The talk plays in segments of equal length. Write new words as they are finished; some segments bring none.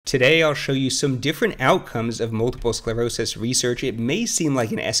Today, I'll show you some different outcomes of multiple sclerosis research. It may seem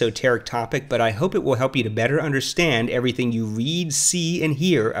like an esoteric topic, but I hope it will help you to better understand everything you read, see, and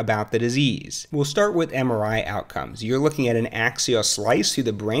hear about the disease. We'll start with MRI outcomes. You're looking at an axial slice through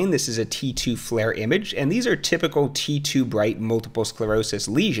the brain. This is a T2 FLAIR image, and these are typical T2 bright multiple sclerosis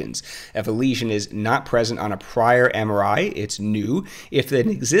lesions. If a lesion is not present on a prior MRI, it's new. If an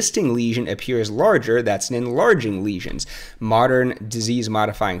existing lesion appears larger, that's an enlarging lesion. Modern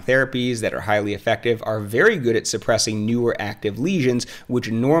disease-modifying therapies that are highly effective are very good at suppressing newer active lesions,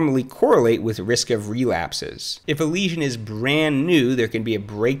 which normally correlate with risk of relapses. If a lesion is brand new, there can be a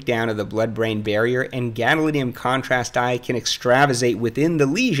breakdown of the blood-brain barrier, and gadolinium contrast dye can extravasate within the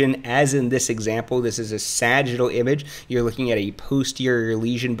lesion, as in this example. This is a sagittal image. You're looking at a posterior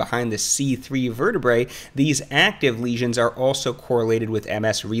lesion behind the C3 vertebrae. These active lesions are also correlated with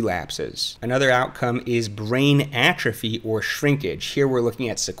MS relapses. Another outcome is brain atrophy or shrinkage. Here we're looking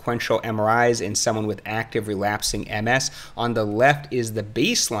at sequential MRIs in someone with active relapsing MS. On the left is the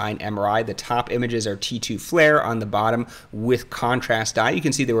baseline MRI. The top images are T2 FLAIR, on the bottom with contrast dye. You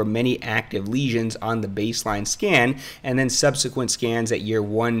can see there were many active lesions on the baseline scan, and then subsequent scans at year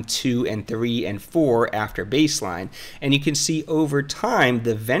 1, 2, and 3, and 4 after baseline. And you can see over time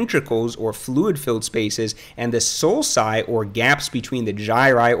the ventricles or fluid-filled spaces and the sulci or gaps between the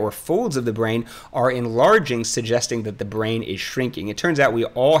gyri or folds of the brain are enlarging, suggesting that the brain is shrinking. It turns out we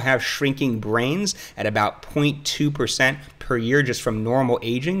all have shrinking brains at about 0.2% per year just from normal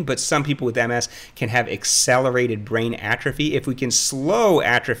aging, but some people with MS can have accelerated brain atrophy. If we can slow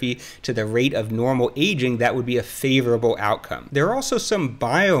atrophy to the rate of normal aging, that would be a favorable outcome. There are also some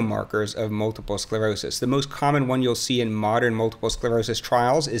biomarkers of multiple sclerosis. The most common one you'll see in modern multiple sclerosis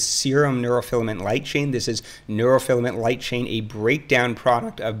trials is serum neurofilament light chain. This is neurofilament light chain, a breakdown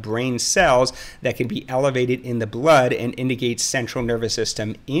product of brain cells that can be elevated in the blood and indicates central nervous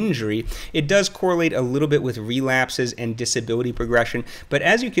system injury. It does correlate a little bit with relapses and disability progression, but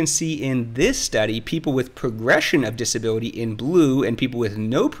as you can see in this study, people with progression of disability in blue and people with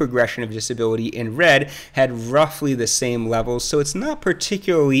no progression of disability in red had roughly the same levels, so it's not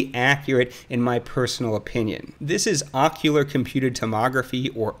particularly accurate in my personal opinion. This is ocular computed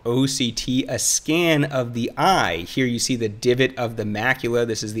tomography, or OCT, a scan of the eye. Here you see the divot of the macula.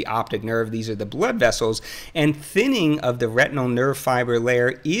 This is the optic nerve. These are the blood vessels, and thinning of the retinal nerve fiber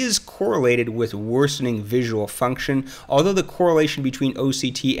layer is correlated with worsening visual function, although the correlation between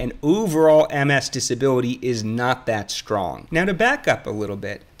OCT and overall MS disability is not that strong. Now, to back up a little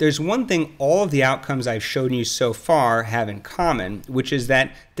bit, there's one thing all of the outcomes I've shown you so far have in common, which is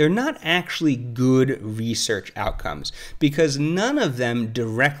that they're not actually good research outcomes because none of them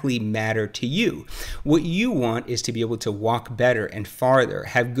directly matter to you. What you want is to be able to walk better and farther,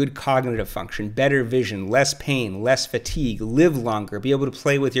 have good cognitive function, better vision, less pain, less fatigue, live longer, be able to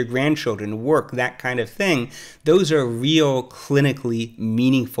play with your grandchildren, work, that kind of thing. Those are real clinically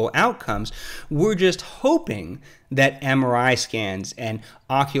meaningful outcomes. We're just hoping that MRI scans and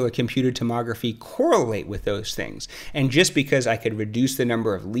ocular computed tomography correlate with those things. And just because I could reduce the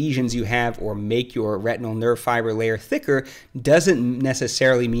number of lesions you have or make your retinal nerve fiber layer thicker doesn't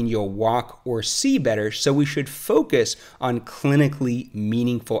necessarily mean you'll walk or see better. So we should focus on clinically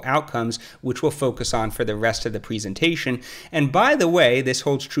meaningful outcomes, which we'll focus on for the rest of the presentation. And by the way, this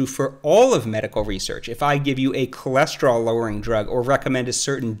holds true for all of medical research. If I give you a cholesterol lowering drug or recommend a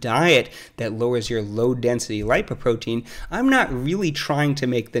certain diet that lowers your low density lipoprotein, I'm not really trying to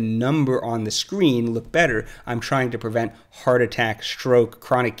make the number on the screen look better. I'm trying to prevent heart attack, stroke,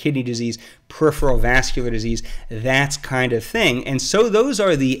 chronic kidney disease, peripheral vascular disease, that kind of thing. And so those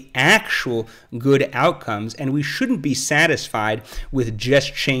are the actual good outcomes, and we shouldn't be satisfied with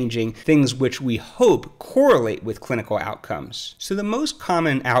just changing things which we hope correlate with clinical outcomes. So the most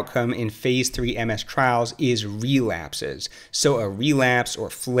common outcome in phase 3 MS trials is relapses. So a relapse or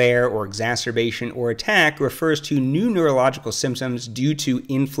flare or exacerbation or attack refers to new neurological symptoms due to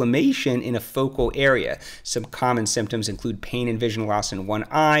inflammation in a focal area. Some common symptoms include pain and vision loss in one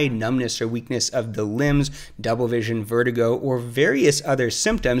eye, numbness or weakness of the limbs, double vision, vertigo, or various other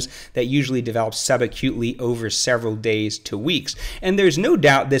symptoms that usually develop subacutely over several days to weeks. And there's no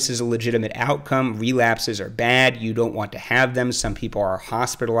doubt this is a legitimate outcome. Relapses are bad. You don't want to have them. Some people are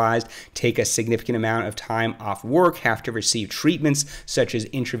hospitalized, take a significant amount of time off work, have to receive treatments such as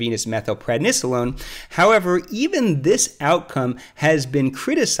intravenous methylprednisolone. However, even this outcome has been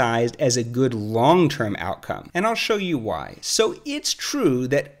criticized as a good long-term outcome, and I'll show you why. So it's true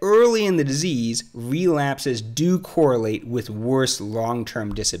that early in the disease, relapses do correlate with worse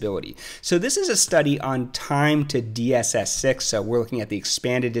long-term disability. So this is a study on time to DSS-6, so we're looking at the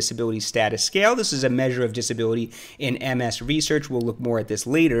Expanded Disability Status Scale. This is a measure of disability in MS research. We'll look more at this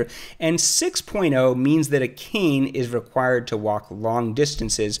later. And 6.0 means that a cane is required to walk long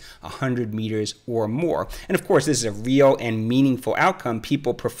distances, 100 meters or more. And of course, this is a real and meaningful outcome.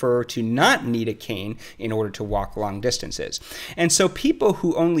 People prefer to not need a cane in order to walk long distances. And so people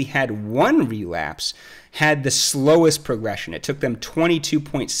who only had one relapse had the slowest progression. It took them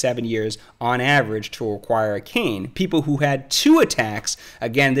 22.7 years on average to require a cane. People who had 2 attacks,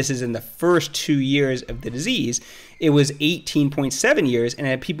 again, this is in the first 2 years of the disease, it was 18.7 years, and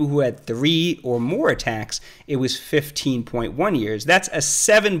at people who had 3 or more attacks, it was 15.1 years. That's a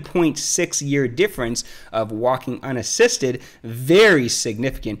 7.6 year difference of walking unassisted, very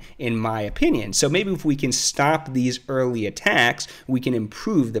significant in my opinion. So maybe if we can stop these early attacks, we can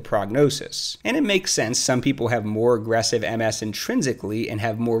improve the prognosis. And it makes sense. Some people have more aggressive MS intrinsically and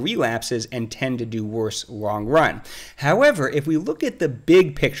have more relapses and tend to do worse long run. However, if we look at the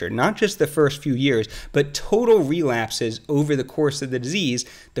big picture, not just the first few years, but total relapses over the course of the disease,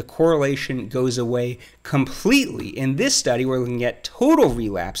 the correlation goes away completely. In this study, we're looking at total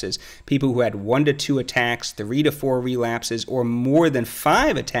relapses, people who had 1 to 2 attacks, 3 to 4 relapses, or more than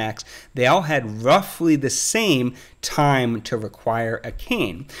 5 attacks. They all had roughly the same time to require a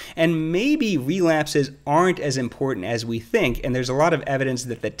cane. And maybe relapses aren't as important as we think, and there's a lot of evidence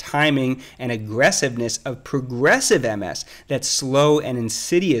that the timing and aggressiveness of progressive MS, that slow and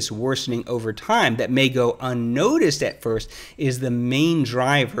insidious worsening over time that may go unnoticed at first, is the main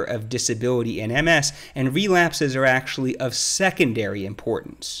driver of disability in MS, and relapses are actually of secondary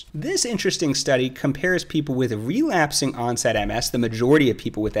importance. This interesting study compares people with relapsing onset MS, the majority of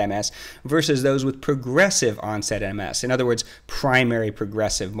people with MS, versus those with progressive onset MS, in other words, primary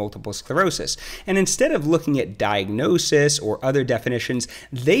progressive multiple sclerosis. And instead of looking at diagnosis or other definitions,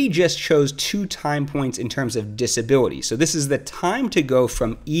 they just chose 2 time points in terms of disability. So this is the time to go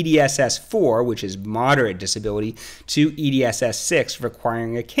from EDSS 4, which is moderate disability, to EDSS 6,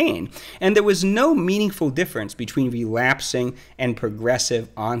 requiring a cane. And there was no meaningful difference between relapsing and progressive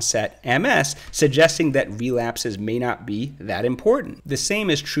onset MS, suggesting that relapses may not be that important. The same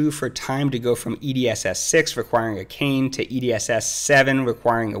is true for time to go from EDSS 6, requiring a cane, to EDSS 7,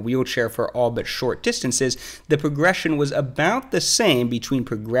 requiring a wheelchair for all but short distances. The progression was about the same between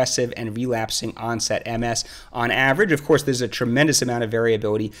progressive and relapsing onset MS on average. Of course, there's a tremendous amount of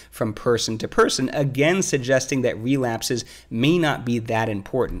variability from person to person, again suggesting that relapses may not be that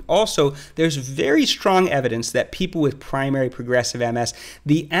important. Also, there's very strong evidence that people with primary progressive MS,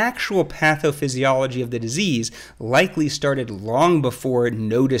 the actual pathophysiology of the disease likely started long before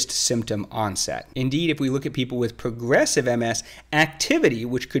noticed symptom onset. Indeed, if we look at people with progressive MS, activity,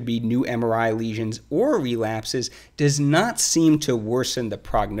 which could be new MRI lesions or relapses, does not seem to worsen the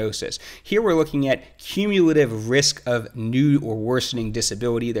prognosis. Here we're looking at cumulative risk of new or worsening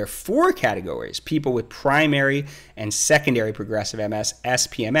disability. There are 4 categories: people with primary and secondary progressive MS,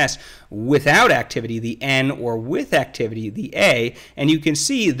 SPMS, without activity, the N, or with activity, the A, and you can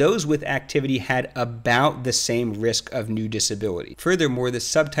see those with activity had about the same risk of new disability. Furthermore, the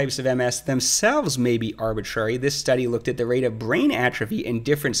subtypes of MS themselves may be arbitrary. This study looked at the rate of brain atrophy in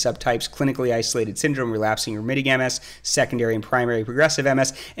different subtypes: clinically isolated syndrome, relapsing remitting MS, secondary and primary progressive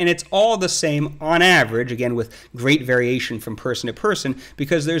MS, and it's all the same on average, again with great variation from person to person,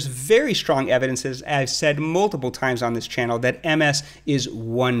 because there's very strong evidence, as I've said multiple times on this channel, that MS is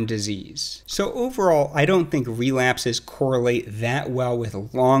one disease. So overall, I don't think relapses correlate that well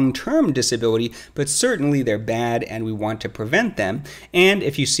with long-term disability, but certainly they're bad and we want to prevent them. And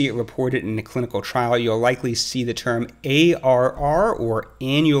if you see it reported in a clinical trial, you'll likely see the term ARR, or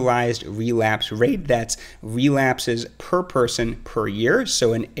annualized relapse rate. That's relapses per person per year.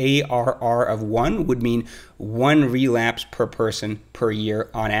 So an ARR of 1 would mean 1 relapse per person per year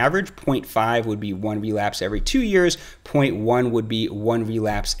on average. 0.5 would be 1 relapse every 2 years. 0.1 would be 1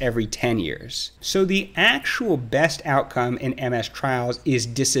 relapse every 10 years. So the actual best outcome in MS trials is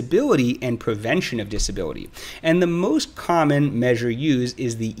disability and prevention of disability. And the most common measure used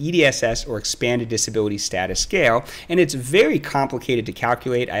is the EDSS, or Expanded Disability Status Scale. And it's very complicated to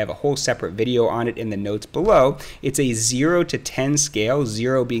calculate. I have a whole separate video video on it in the notes below. It's a 0 to 10 scale,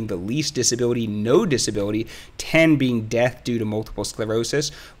 0 being the least disability, no disability, 10 being death due to multiple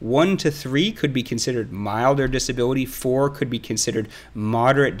sclerosis. 1 to 3 could be considered milder disability, 4 could be considered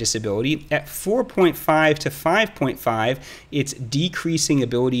moderate disability. At 4.5 to 5.5, it's decreasing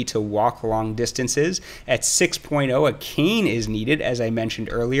ability to walk long distances. At 6.0, a cane is needed, as I mentioned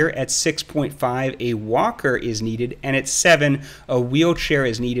earlier. At 6.5, a walker is needed. And at 7, a wheelchair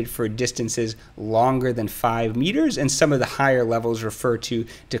is needed for distances longer than 5 meters. And some of the higher levels refer to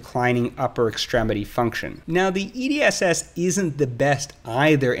declining upper extremity function. Now, the EDSS isn't the best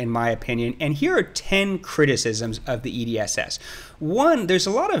either, in my opinion. And here are 10 criticisms of the EDSS. One, there's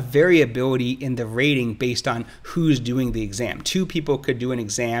a lot of variability in the rating based on who's doing the exam. 2 people could do an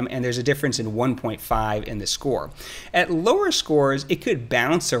exam and there's a difference in 1.5 in the score. At lower scores, it could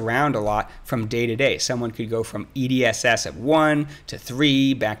bounce around a lot from day to day. Someone could go from EDSS of 1 to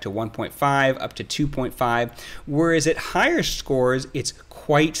 3, back to 1.5, up to 2.5, whereas at higher scores, it's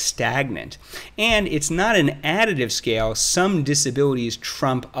quite stagnant. And it's not an additive scale. Some disabilities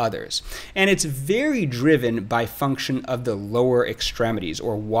trump others. And it's very driven by function of the lower extremities,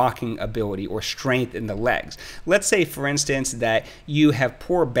 or walking ability, or strength in the legs. Let's say, for instance, that you have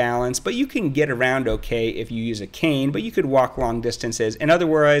poor balance, but you can get around okay if you use a cane, but you could walk long distances. In other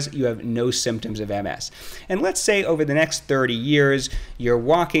words, you have no symptoms of MS. And let's say over the next 30 years, your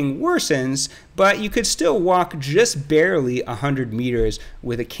walking worsens, but you could still walk just barely 100 meters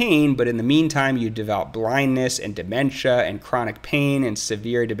with a cane, but in the meantime, you develop blindness and dementia and chronic pain and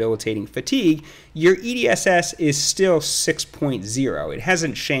severe debilitating fatigue. Your EDSS is still 6.0. It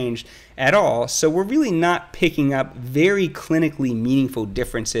hasn't changed at all, so we're really not picking up very clinically meaningful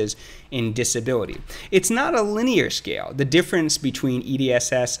differences in disability. It's not a linear scale. The difference between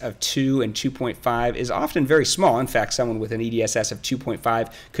EDSS of 2 and 2.5 is often very small. In fact, someone with an EDSS of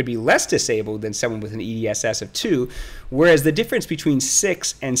 2.5 could be less disabled than someone with an EDSS of 2, whereas the difference between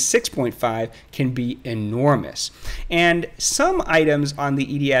 6 and 6.5 can be enormous. And some items on the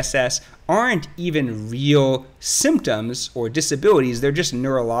EDSS aren't even real symptoms or disabilities. They're just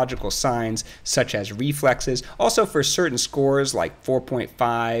neurological signs such as reflexes. Also, for certain scores like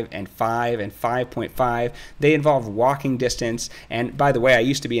 4.5 and 5 and 5.5, they involve walking distance. And by the way, I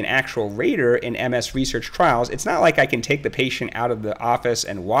used to be an actual rater in MS research trials. It's not like I can take the patient out of the office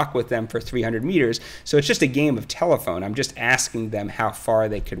and walk with them for 300 meters. So it's just a game of telephone. I'm just asking them how far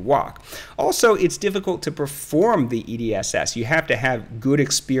they could walk. Also, it's difficult to perform the EDSS. You have to have good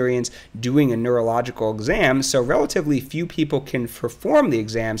experience doing a neurological exam, so relatively few people can perform the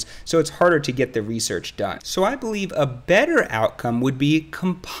exams, so it's harder to get the research done. So I believe a better outcome would be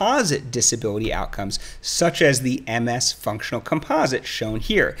composite disability outcomes, such as the MS functional composite shown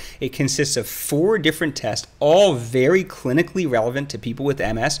here. It consists of 4 different tests, all very clinically relevant to people with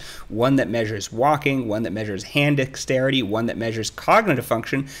MS, one that measures walking, one that measures hand dexterity, one that measures cognitive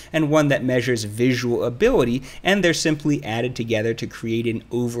function, and one that measures visual ability, and they're simply added together to create an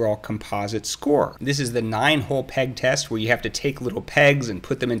overall composite score. This is the 9-hole peg test, where you have to take little pegs and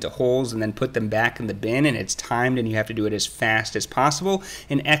put them into holes and then put them back in the bin, and it's timed and you have to do it as fast as possible.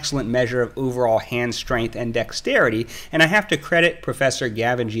 An excellent measure of overall hand strength and dexterity. And I have to credit Professor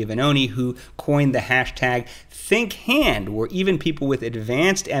Gavin Giovannoni, who coined the hashtag ThinkHand, where even people with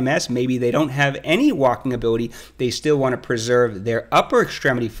advanced MS, maybe they don't have any walking ability, they still want to preserve their upper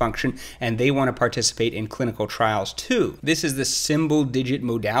extremity function, and they want to participate in clinical trials too. This is the symbol digit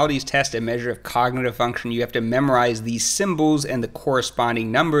modalities test, a measure of cognitive function. You have to memorize these symbols and the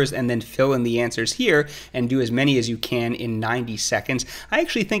corresponding numbers and then fill in the answers here and do as many as you can in 90 seconds. I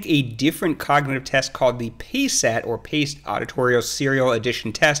actually think a different cognitive test called the PACET, or Paced Auditorial Serial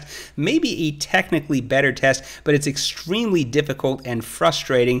Addition Test, may be a technically better test, but it's extremely difficult and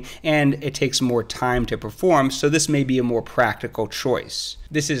frustrating, and it takes more time to perform, so this may be a more practical choice.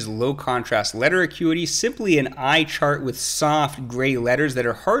 This is low contrast letter acuity, simply an eye chart with soft gray letters that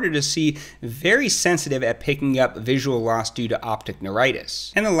are harder to see, very sensitive at picking up visual loss due to optic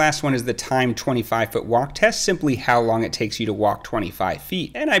neuritis. And the last one is the timed 25-foot walk test, simply how long it takes you to walk 25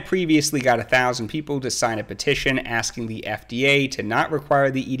 feet. And I previously got 1,000 people to sign a petition asking the FDA to not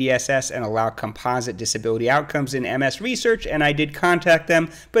require the EDSS and allow composite disability outcomes in MS research, and I did contact them,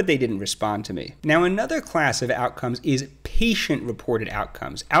 but they didn't respond to me. Now, another class of outcomes is patient-reported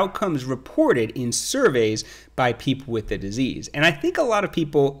outcomes, outcomes reported in surveys by people with the disease. And I think a lot of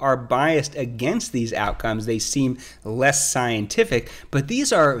people are biased against these outcomes. They seem less scientific, but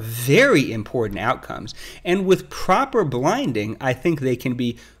these are very important outcomes. And with proper blinding, I think they can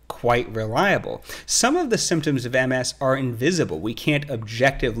be quite reliable. Some of the symptoms of MS are invisible. We can't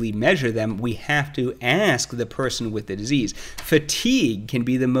objectively measure them. We have to ask the person with the disease. Fatigue can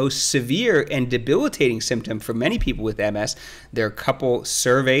be the most severe and debilitating symptom for many people with MS. There are a couple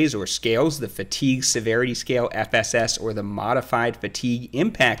surveys or scales, the Fatigue Severity Scale, FSS, or the Modified Fatigue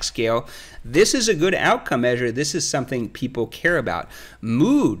Impact Scale. This is a good outcome measure. This is something people care about.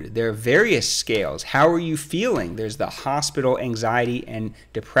 Mood, there are various scales. How are you feeling? There's the Hospital Anxiety and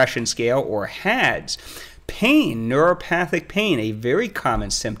Depression Scale, or HADS. Pain, neuropathic pain, a very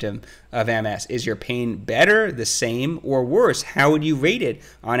common symptom of MS. Is your pain better, the same, or worse? How would you rate it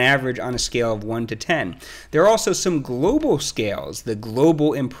on average on a scale of 1 to 10? There are also some global scales, the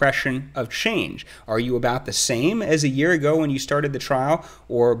Global Impression of Change. Are you about the same as a year ago when you started the trial,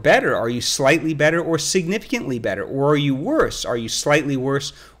 or better? Are you slightly better or significantly better? Or are you worse? Are you slightly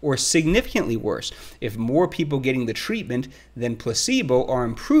worse or significantly worse? If more people getting the treatment than placebo are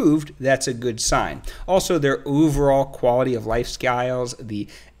improved, that's a good sign. Also, their overall quality of life scales, the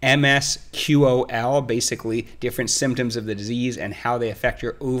MSQOL, basically different symptoms of the disease and how they affect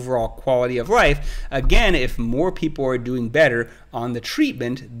your overall quality of life. Again, if more people are doing better on the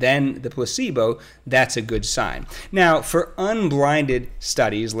treatment than the placebo, that's a good sign. Now, for unblinded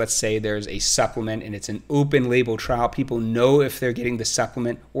studies, let's say there's a supplement and it's an open label trial, people know if they're getting the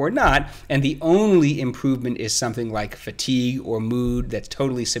supplement or not, and the only improvement is something like fatigue or mood that's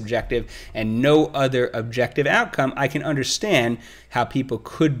totally subjective and no other objective outcome, I can understand how people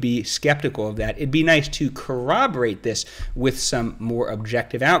could be skeptical of that. It'd be nice to corroborate this with some more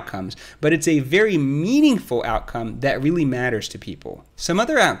objective outcomes, but it's a very meaningful outcome that really matters to people. Some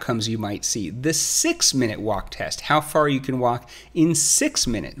other outcomes you might see, the 6-minute walk test, how far you can walk in 6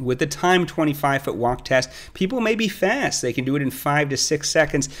 minutes. With the timed 25-foot walk test, people may be fast. They can do it in 5 to 6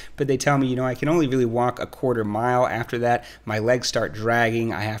 seconds, but they tell me, I can only really walk a quarter mile. After that, my legs start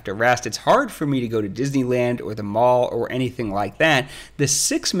dragging. I have to rest. It's hard for me to go to Disneyland or the mall or anything like that. The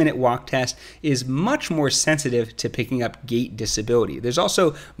 6-minute walk test is much more sensitive to picking up gait disability. There's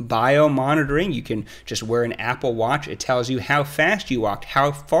also biomonitoring. You can just wear an Apple Watch. It tells you how fast you walked,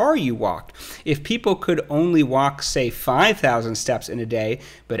 how far you walked. If people could only walk, say, 5,000 steps in a day,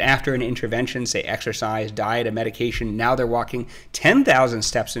 but after an intervention, say exercise, diet, a medication, now they're walking 10,000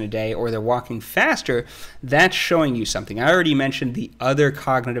 steps in a day, or they're walking faster, that's showing you something. I already mentioned the other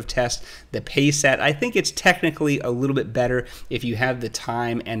cognitive test, the PACET. I think it's technically a little bit better if you have the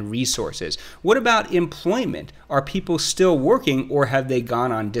time and resources. What about employment? Are people still working or have they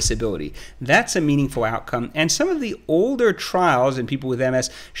gone on disability? That's a meaningful outcome. And some of the older trials in people with MS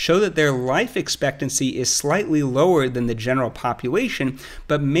show that their life expectancy is slightly lower than the general population,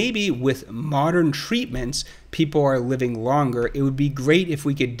 but maybe with modern treatments, people are living longer. It would be great if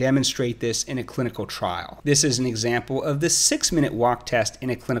we could demonstrate this in a clinical trial. This is an example of the 6-minute walk test in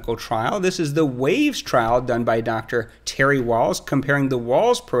a clinical trial. This is the WAVES trial done by Dr. Terry Walls, comparing the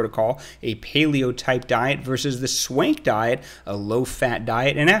Walls protocol, a paleo-type diet, versus the Swank diet, a low-fat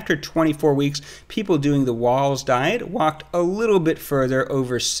diet. And after 24 weeks, people doing the Walls diet walked a little bit further,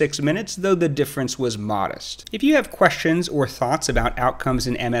 over 6 minutes, though the difference was modest. If you have questions or thoughts about outcomes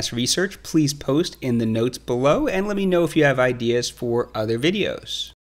in MS research, please post in the notes below and let me know if you have ideas for other videos.